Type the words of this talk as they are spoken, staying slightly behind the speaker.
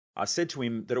I said to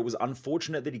him that it was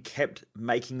unfortunate that he kept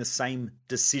making the same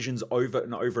decisions over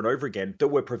and over and over again that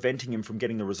were preventing him from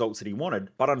getting the results that he wanted.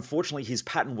 But unfortunately, his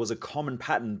pattern was a common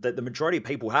pattern that the majority of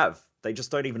people have. They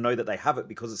just don't even know that they have it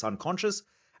because it's unconscious.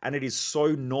 And it is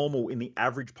so normal in the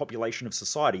average population of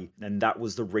society. And that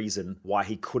was the reason why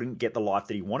he couldn't get the life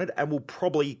that he wanted and will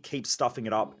probably keep stuffing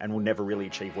it up and will never really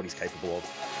achieve what he's capable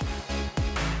of.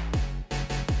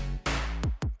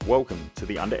 Welcome to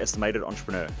The Underestimated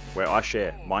Entrepreneur, where I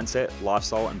share mindset,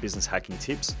 lifestyle, and business hacking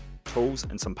tips, tools,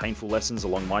 and some painful lessons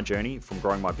along my journey from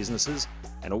growing my businesses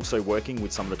and also working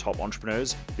with some of the top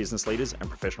entrepreneurs, business leaders, and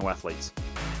professional athletes.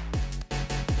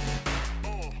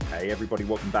 Hey everybody,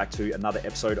 welcome back to another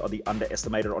episode of The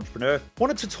Underestimated Entrepreneur.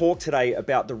 Wanted to talk today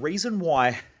about the reason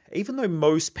why, even though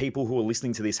most people who are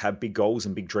listening to this have big goals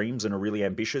and big dreams and are really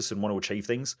ambitious and want to achieve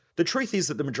things, the truth is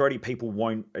that the majority of people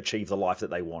won't achieve the life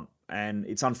that they want. And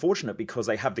it's unfortunate because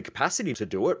they have the capacity to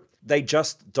do it. They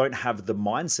just don't have the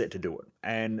mindset to do it.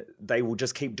 And they will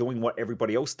just keep doing what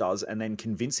everybody else does and then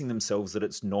convincing themselves that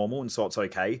it's normal and so it's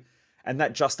okay. And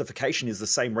that justification is the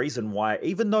same reason why,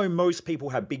 even though most people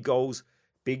have big goals,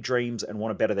 big dreams, and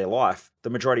want to better their life, the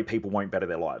majority of people won't better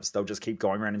their lives. They'll just keep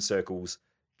going around in circles,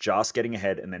 just getting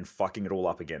ahead and then fucking it all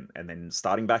up again and then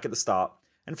starting back at the start.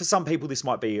 And for some people, this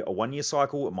might be a 1-year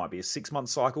cycle. It might be a 6-month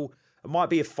cycle. It might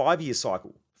be a 5-year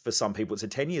cycle. For some people, it's a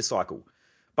 10-year cycle.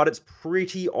 But it's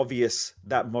pretty obvious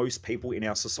that most people in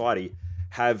our society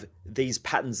have these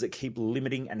patterns that keep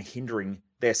limiting and hindering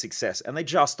their success, and they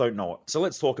just don't know it. So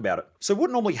let's talk about it. So what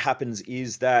normally happens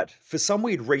is that for some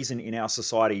weird reason in our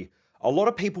society, a lot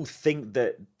of people think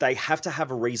that they have to have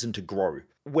a reason to grow.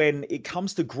 When it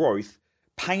comes to growth,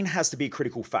 pain has to be a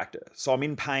critical factor. So I'm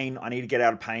in pain, I need to get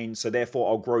out of pain, so therefore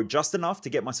I'll grow just enough to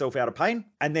get myself out of pain.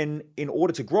 And then in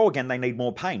order to grow again, they need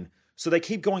more pain. So they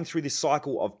keep going through this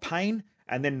cycle of pain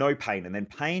and then no pain, and then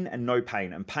pain and no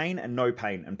pain, and pain and no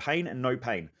pain, and pain and no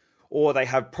pain. Or they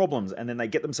have problems and then they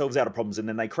get themselves out of problems and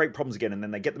then they create problems again and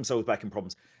then they get themselves back in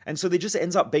problems. And so there just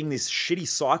ends up being this shitty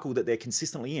cycle that they're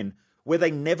consistently in where they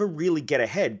never really get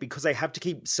ahead because they have to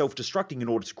keep self-destructing in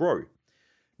order to grow.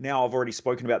 Now, I've already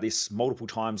spoken about this multiple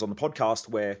times on the podcast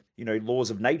where, laws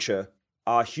of nature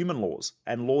are human laws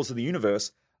and laws of the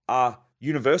universe are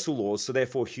universal laws. So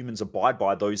therefore humans abide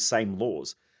by those same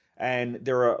laws. And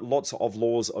there are lots of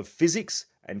laws of physics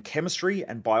and chemistry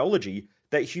and biology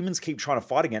that humans keep trying to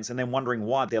fight against and then wondering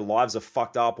why their lives are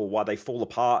fucked up or why they fall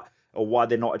apart or why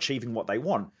they're not achieving what they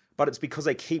want. But it's because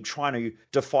they keep trying to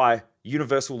defy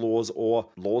universal laws or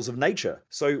laws of nature.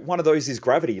 So one of those is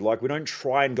gravity. Like, we don't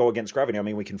try and go against gravity. I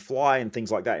mean, we can fly and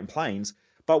things like that in planes,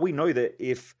 but we know that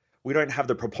if we don't have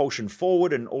the propulsion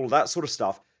forward and all of that sort of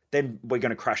stuff, then we're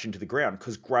going to crash into the ground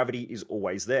because gravity is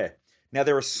always there. Now,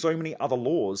 there are so many other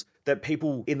laws that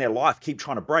people in their life keep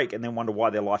trying to break and then wonder why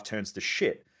their life turns to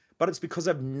shit. But it's because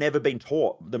they've never been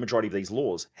taught the majority of these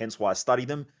laws, hence why I study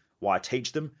them, why I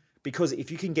teach them. Because if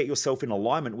you can get yourself in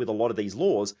alignment with a lot of these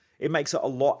laws, it makes it a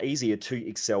lot easier to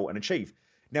excel and achieve.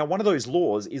 Now, one of those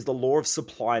laws is the law of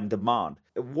supply and demand.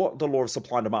 What the law of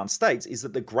supply and demand states is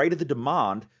that the greater the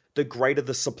demand, the greater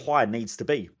the supply needs to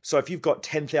be. So if you've got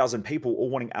 10,000 people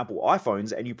all wanting Apple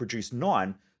iPhones and you produce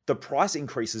 9, the price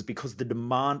increases because the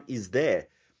demand is there.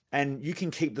 And you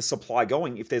can keep the supply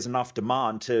going if there's enough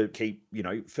demand to keep,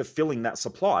 fulfilling that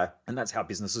supply. And that's how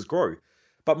businesses grow.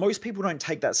 But most people don't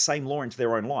take that same law into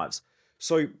their own lives.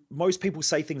 So most people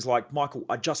say things like, Michael,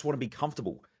 I just want to be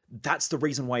comfortable. That's the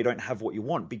reason why you don't have what you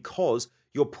want, because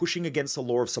you're pushing against the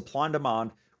law of supply and demand,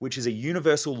 which is a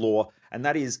universal law. And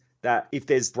that is that if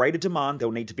there's greater demand,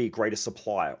 there'll need to be a greater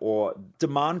supply, or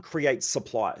demand creates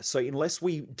supply. So unless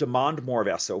we demand more of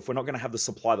ourselves, we're not going to have the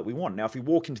supply that we want. Now, if we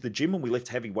walk into the gym and we lift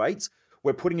heavy weights,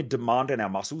 we're putting a demand on our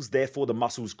muscles. Therefore, the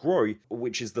muscles grow,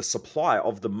 which is the supply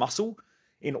of the muscle,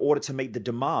 in order to meet the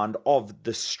demand of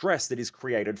the stress that is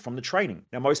created from the training.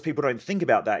 Now, most people don't think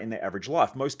about that in their average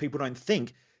life. Most people don't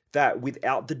think that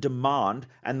without the demand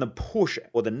and the push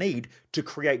or the need to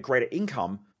create greater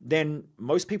income, then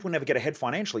most people never get ahead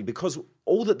financially, because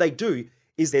all that they do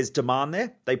is there's demand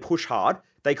there, they push hard,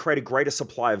 they create a greater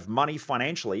supply of money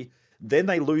financially, then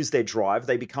they lose their drive,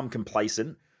 they become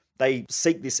complacent, they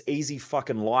seek this easy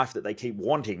fucking life that they keep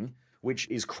wanting, which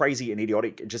is crazy and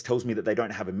idiotic. It just tells me that they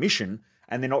don't have a mission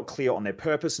and they're not clear on their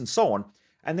purpose and so on.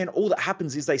 And then all that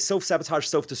happens is they self-sabotage,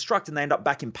 self-destruct, and they end up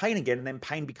back in pain again, and then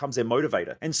pain becomes their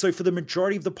motivator. And so for the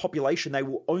majority of the population, they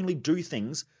will only do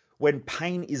things when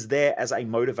pain is there as a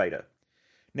motivator.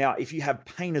 Now, if you have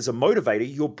pain as a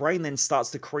motivator, your brain then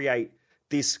starts to create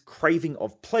this craving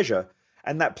of pleasure,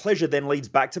 and that pleasure then leads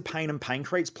back to pain, and pain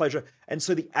creates pleasure. And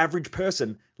so the average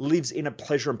person lives in a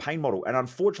pleasure and pain model. And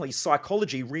unfortunately,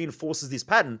 psychology reinforces this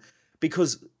pattern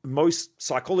because most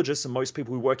psychologists and most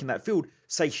people who work in that field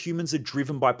say humans are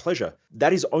driven by pleasure.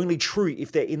 That is only true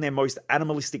if they're in their most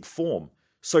animalistic form.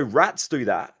 So rats do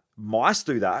that, mice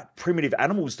do that, primitive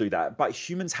animals do that, but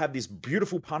humans have this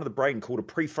beautiful part of the brain called a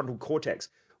prefrontal cortex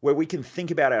where we can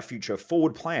think about our future,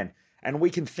 forward plan, and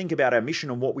we can think about our mission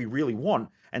and what we really want.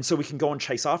 And so we can go and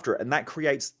chase after it. And that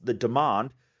creates the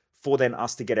demand for then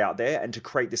us to get out there and to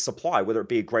create this supply, whether it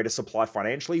be a greater supply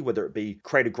financially, whether it be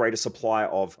create a greater supply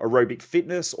of aerobic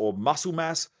fitness or muscle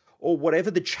mass, or whatever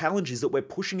the challenge is that we're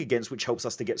pushing against, which helps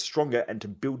us to get stronger and to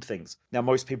build things. Now,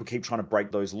 most people keep trying to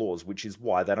break those laws, which is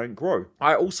why they don't grow.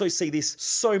 I also see this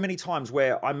so many times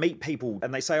where I meet people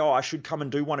and they say, oh, I should come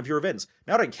and do one of your events.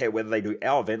 Now, I don't care whether they do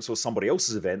our events or somebody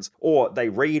else's events, or they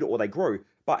read or they grow.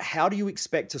 But how do you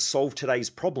expect to solve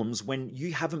today's problems when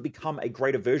you haven't become a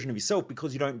greater version of yourself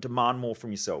because you don't demand more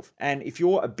from yourself? And if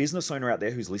you're a business owner out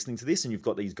there who's listening to this and you've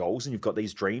got these goals and you've got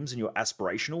these dreams and you're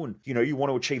aspirational and you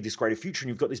want to achieve this greater future and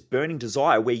you've got this burning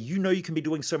desire where you can be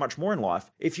doing so much more in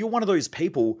life, if you're one of those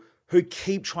people who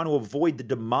keep trying to avoid the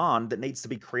demand that needs to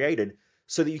be created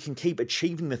so that you can keep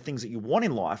achieving the things that you want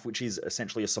in life, which is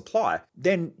essentially a supply,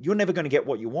 then you're never going to get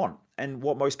what you want. And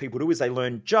what most people do is they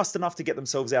learn just enough to get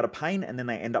themselves out of pain, and then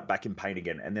they end up back in pain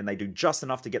again. And then they do just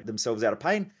enough to get themselves out of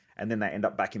pain, and then they end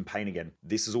up back in pain again.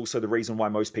 This is also the reason why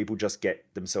most people just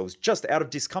get themselves just out of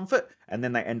discomfort, and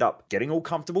then they end up getting all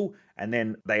comfortable, and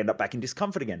then they end up back in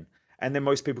discomfort again. And then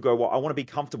most people go, well, I want to be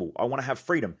comfortable. I want to have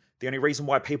freedom. The only reason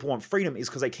why people want freedom is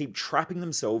because they keep trapping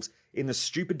themselves in the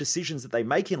stupid decisions that they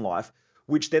make in life,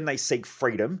 which then they seek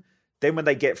freedom. Then when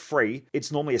they get free,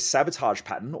 it's normally a sabotage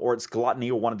pattern, or it's gluttony,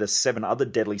 or one of the 7 other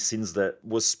deadly sins that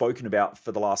was spoken about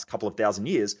for the last couple of thousand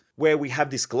years, where we have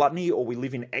this gluttony, or we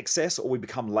live in excess, or we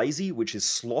become lazy, which is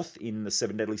sloth in the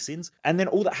 7 deadly sins. And then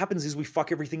all that happens is we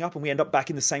fuck everything up and we end up back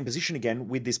in the same position again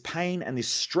with this pain and this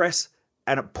stress,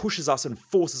 and it pushes us and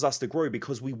forces us to grow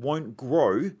because we won't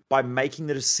grow by making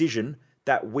the decision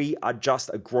that we are just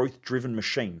a growth-driven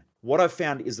machine. What I've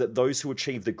found is that those who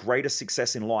achieve the greatest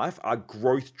success in life are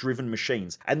growth-driven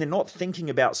machines. And they're not thinking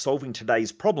about solving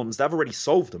today's problems. They've already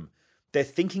solved them. They're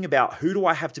thinking about, who do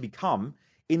I have to become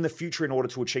in the future in order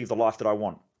to achieve the life that I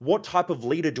want? What type of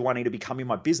leader do I need to become in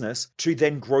my business to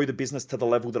then grow the business to the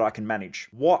level that I can manage?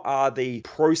 What are the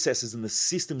processes and the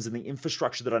systems and the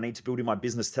infrastructure that I need to build in my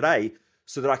business today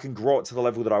so that I can grow it to the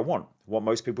level that I want? What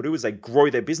most people do is they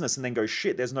grow their business and then go,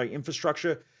 shit, there's no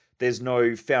infrastructure. There's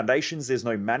no foundations, there's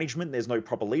no management, there's no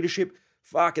proper leadership.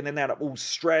 Fuck, and then they're all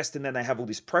stressed and then they have all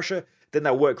this pressure. Then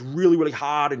they'll work really, really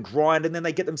hard and grind, and then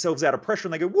they get themselves out of pressure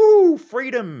and they go, woo,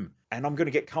 freedom. And I'm going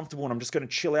to get comfortable and I'm just going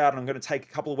to chill out and I'm going to take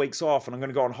a couple of weeks off and I'm going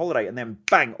to go on holiday. And then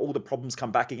bang, all the problems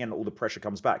come back again, all the pressure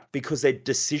comes back because their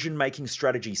decision-making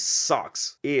strategy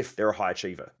sucks if they're a high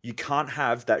achiever. You can't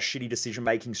have that shitty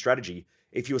decision-making strategy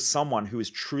if you're someone who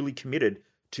is truly committed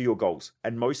to your goals.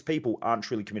 And most people aren't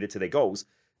truly committed to their goals.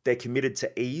 They're committed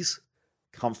to ease,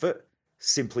 comfort,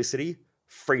 simplicity,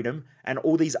 freedom, and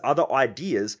all these other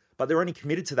ideas, but they're only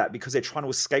committed to that because they're trying to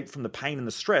escape from the pain and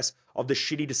the stress of the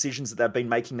shitty decisions that they've been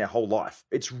making their whole life.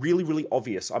 It's really, really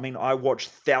obvious. I mean, I watch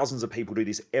thousands of people do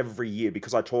this every year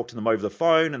because I talk to them over the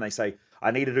phone and they say, I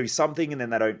need to do something, and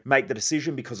then they don't make the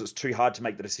decision because it's too hard to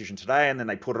make the decision today, and then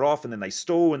they put it off, and then they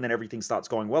stall, and then everything starts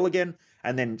going well again,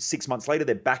 and then 6 months later,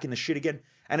 they're back in the shit again.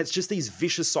 And it's just these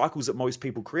vicious cycles that most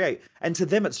people create. And to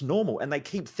them, it's normal. And they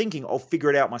keep thinking, I'll figure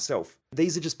it out myself.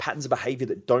 These are just patterns of behavior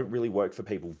that don't really work for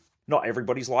people. Not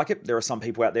everybody's like it. There are some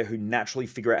people out there who naturally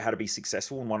figure out how to be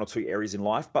successful in 1 or 2 areas in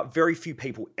life, but very few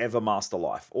people ever master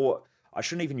life. Or I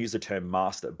shouldn't even use the term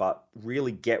master, but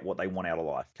really get what they want out of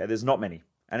life. Okay, there's not many.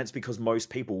 And it's because most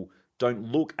people don't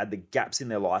look at the gaps in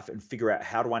their life and figure out,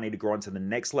 how do I need to grow into the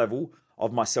next level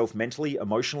of myself mentally,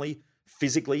 emotionally,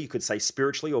 physically, you could say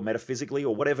spiritually or metaphysically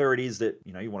or whatever it is that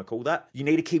you want to call that. You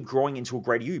need to keep growing into a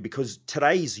greater you because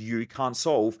today's you can't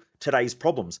solve today's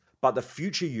problems, but the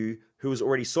future you who has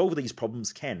already solved these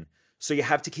problems can. So you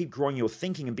have to keep growing your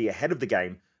thinking and be ahead of the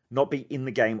game, not be in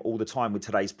the game all the time with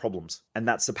today's problems. And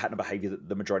that's the pattern of behavior that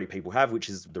the majority of people have, which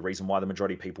is the reason why the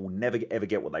majority of people never ever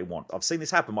get what they want. I've seen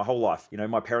this happen my whole life.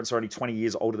 My parents are only 20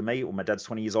 years older than me, or my dad's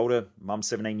 20 years older, mum's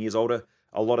 17 years older.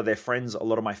 A lot of their friends, a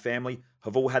lot of my family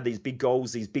have all had these big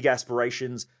goals, these big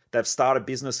aspirations. They've started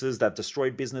businesses, they've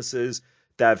destroyed businesses,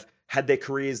 they've had their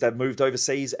careers, they've moved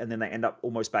overseas, and then they end up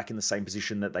almost back in the same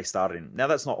position that they started in. Now,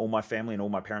 that's not all my family and all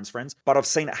my parents' friends, but I've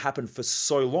seen it happen for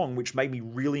so long, which made me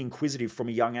really inquisitive from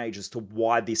a young age as to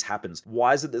why this happens.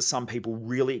 Why is it that some people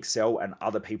really excel and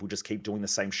other people just keep doing the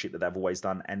same shit that they've always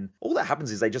done? And all that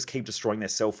happens is they just keep destroying their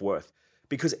self-worth.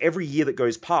 Because every year that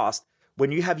goes past,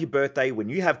 when you have your birthday, when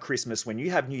you have Christmas, when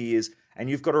you have New Year's, And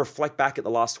you've got to reflect back at the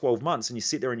last 12 months and you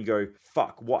sit there and you go,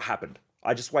 fuck, what happened?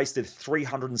 I just wasted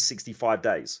 365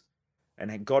 days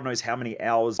and God knows how many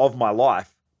hours of my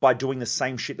life by doing the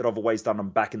same shit that I've always done. I'm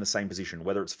back in the same position,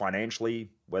 whether it's financially,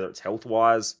 whether it's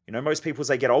health-wise. Most people as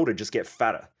they get older just get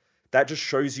fatter. That just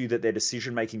shows you that their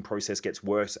decision-making process gets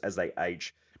worse as they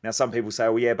age. Now, some people say,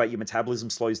 oh yeah, but your metabolism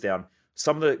slows down.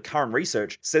 Some of the current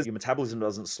research says your metabolism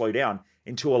doesn't slow down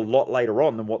until a lot later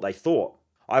on than what they thought.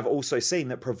 I've also seen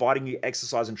that providing you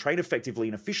exercise and train effectively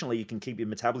and efficiently, you can keep your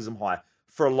metabolism high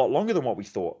for a lot longer than what we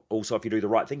thought. Also, if you do the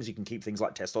right things, you can keep things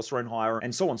like testosterone higher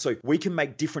and so on. So we can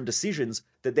make different decisions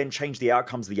that then change the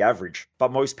outcomes of the average.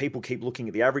 But most people keep looking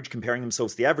at the average, comparing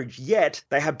themselves to the average, yet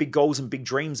they have big goals and big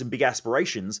dreams and big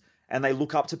aspirations, and they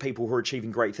look up to people who are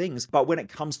achieving great things. But when it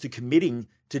comes to committing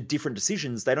to different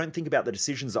decisions, they don't think about the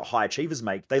decisions that high achievers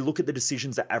make. They look at the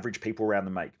decisions that average people around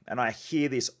them make. And I hear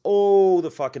this all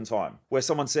the fucking time, where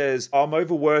someone says, oh, I'm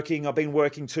overworking, I've been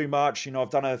working too much, I've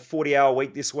done a 40-hour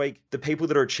week this week. The people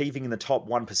that are achieving in the top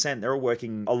 1%, they're all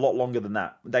working a lot longer than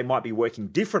that. They might be working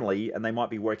differently and they might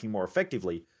be working more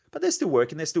effectively, but they're still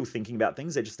working, they're still thinking about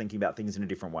things, they're just thinking about things in a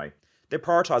different way. They're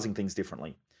prioritizing things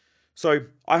differently. So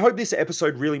I hope this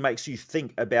episode really makes you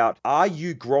think about, are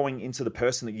you growing into the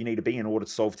person that you need to be in order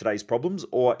to solve today's problems?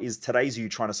 Or is today's you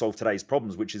trying to solve today's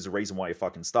problems, which is the reason why you're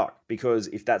fucking stuck? Because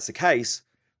if that's the case,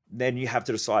 then you have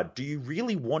to decide, do you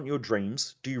really want your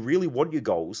dreams? Do you really want your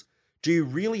goals? Do you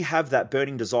really have that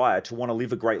burning desire to want to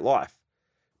live a great life?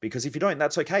 Because if you don't,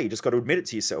 that's okay. You just got to admit it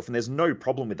to yourself, and there's no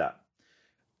problem with that.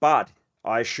 But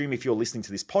I assume if you're listening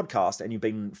to this podcast and you've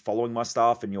been following my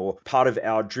stuff and you're part of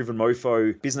our Driven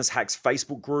Mofo Business Hacks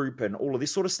Facebook group and all of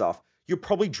this sort of stuff, you're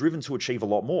probably driven to achieve a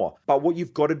lot more. But what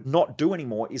you've got to not do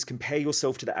anymore is compare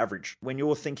yourself to the average. When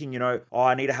you're thinking, oh,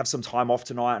 I need to have some time off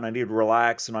tonight and I need to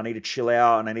relax and I need to chill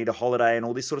out and I need a holiday and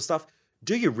all this sort of stuff,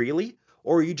 do you really?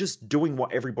 Or are you just doing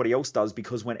what everybody else does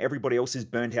because when everybody else is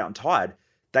burnt out and tired,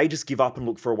 they just give up and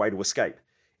look for a way to escape?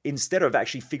 Instead of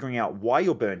actually figuring out why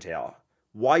you're burnt out,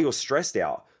 why you're stressed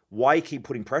out, why you keep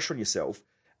putting pressure on yourself,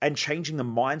 and changing the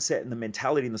mindset and the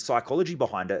mentality and the psychology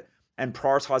behind it, and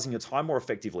prioritizing your time more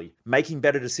effectively, making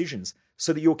better decisions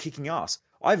so that you're kicking ass.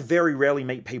 I very rarely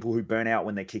meet people who burn out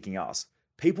when they're kicking ass.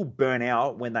 People burn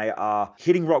out when they are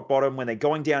hitting rock bottom, when they're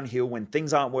going downhill, when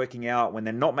things aren't working out, when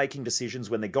they're not making decisions,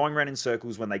 when they're going around in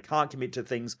circles, when they can't commit to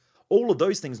things. All of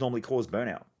those things normally cause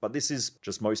burnout, but this is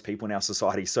just most people in our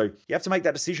society. So you have to make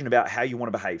that decision about how you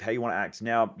want to behave, how you want to act.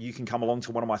 Now, you can come along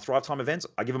to one of my Thrive Time events.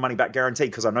 I give a money back guarantee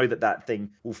because I know that thing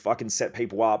will fucking set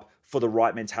people up for the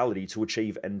right mentality to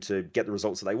achieve and to get the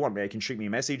results that they want. Now, you can shoot me a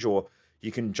message or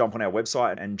you can jump on our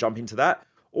website and jump into that.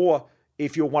 Or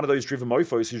if you're one of those driven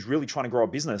mofos who's really trying to grow a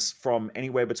business from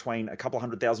anywhere between a couple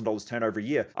 $100,000 turnover a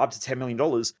year up to $10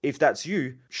 million, if that's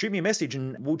you, shoot me a message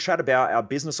and we'll chat about our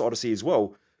business odyssey as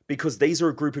well. Because these are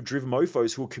a group of driven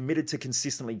mofos who are committed to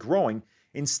consistently growing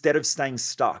instead of staying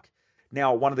stuck.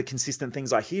 Now, one of the consistent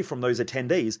things I hear from those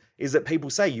attendees is that people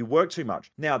say you work too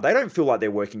much. Now, they don't feel like they're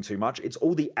working too much. It's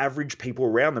all the average people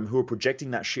around them who are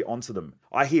projecting that shit onto them.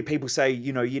 I hear people say,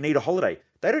 you need a holiday.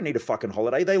 They don't need a fucking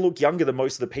holiday. They look younger than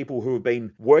most of the people who have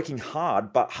been working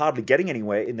hard but hardly getting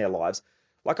anywhere in their lives.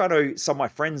 Like I know some of my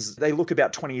friends, they look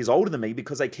about 20 years older than me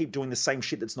because they keep doing the same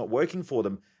shit that's not working for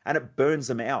them and it burns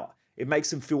them out. It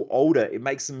makes them feel older. It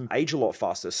makes them age a lot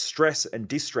faster. Stress and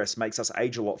distress makes us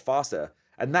age a lot faster.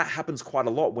 And that happens quite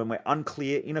a lot when we're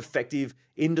unclear, ineffective,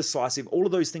 indecisive. All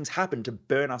of those things happen to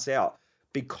burn us out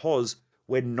because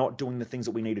we're not doing the things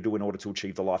that we need to do in order to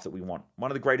achieve the life that we want. One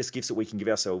of the greatest gifts that we can give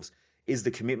ourselves is the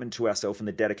commitment to ourselves and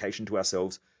the dedication to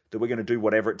ourselves that we're going to do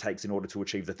whatever it takes in order to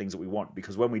achieve the things that we want.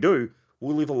 Because when we do,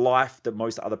 we'll live a life that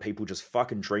most other people just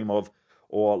fucking dream of,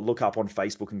 or look up on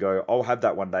Facebook and go, I'll have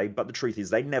that one day. But the truth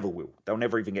is they never will. They'll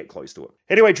never even get close to it.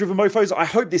 Anyway, Driven Mofos, I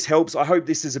hope this helps. I hope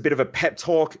this is a bit of a pep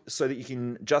talk so that you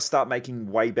can just start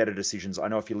making way better decisions. I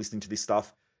know if you're listening to this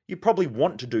stuff, you probably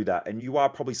want to do that. And you are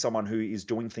probably someone who is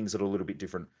doing things that are a little bit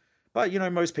different. But,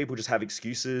 most people just have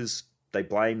excuses. They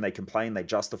blame, they complain, they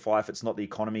justify. If it's not the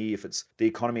economy, if it's the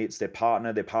economy, it's their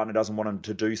partner. Their partner doesn't want them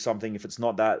to do something. If it's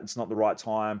not that, it's not the right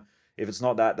time. If it's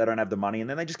not that, they don't have the money. And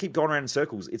then they just keep going around in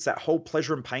circles. It's that whole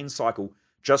pleasure and pain cycle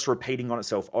just repeating on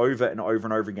itself over and over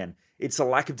and over again. It's a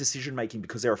lack of decision making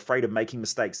because they're afraid of making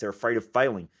mistakes. They're afraid of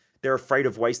failing. They're afraid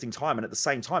of wasting time. And at the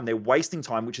same time, they're wasting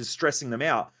time, which is stressing them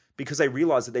out because they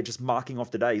realize that they're just marking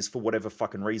off the days for whatever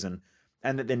fucking reason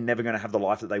and that they're never going to have the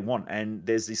life that they want. And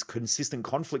there's this consistent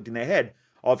conflict in their head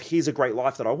of here's a great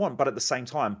life that I want. But at the same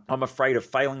time, I'm afraid of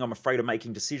failing. I'm afraid of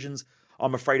making decisions.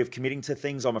 I'm afraid of committing to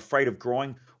things. I'm afraid of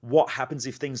growing. What happens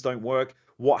if things don't work?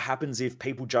 What happens if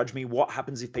people judge me? What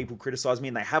happens if people criticize me?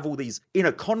 And they have all these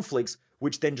inner conflicts,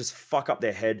 which then just fuck up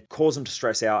their head, cause them to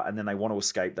stress out, and then they want to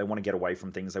escape. They want to get away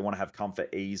from things. They want to have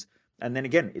comfort, ease. And then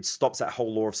again, it stops that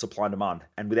whole law of supply and demand.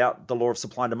 And without the law of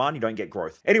supply and demand, you don't get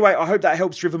growth. Anyway, I hope that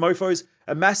helps, Driven Mofos.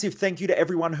 A massive thank you to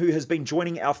everyone who has been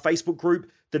joining our Facebook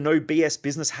group, the No BS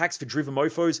Business Hacks for Driven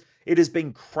Mofos. It has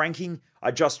been cranking.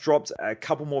 I just dropped a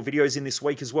couple more videos in this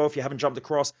week as well. If you haven't jumped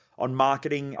across on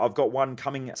marketing, I've got one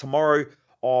coming tomorrow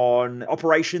on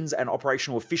operations and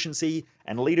operational efficiency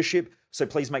and leadership. So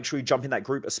please make sure you jump in that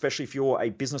group, especially if you're a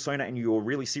business owner and you're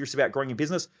really serious about growing your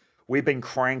business. We've been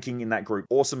cranking in that group.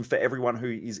 Awesome for everyone who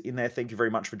is in there. Thank you very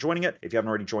much for joining it. If you haven't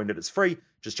already joined it, it's free.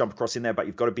 Just jump across in there, but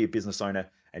you've got to be a business owner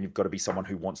and you've got to be someone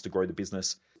who wants to grow the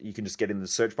business. You can just get in the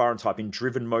search bar and type in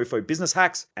Driven Mofo Business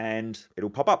Hacks and it'll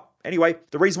pop up. Anyway,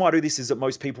 the reason why I do this is that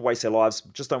most people waste their lives.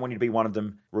 Just don't want you to be one of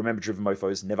them. Remember, Driven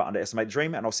Mofos, never underestimate the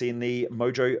dream. And I'll see you in the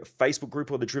Mojo Facebook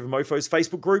group or the Driven Mofos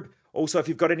Facebook group. Also, if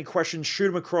you've got any questions, shoot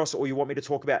them across, or you want me to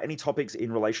talk about any topics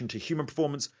in relation to human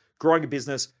performance, growing a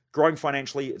business, growing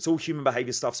financially. It's all human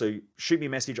behavior stuff. So shoot me a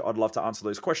message. I'd love to answer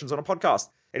those questions on a podcast.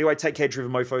 Anyway, take care,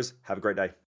 Driven Mofos. Have a great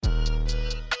day.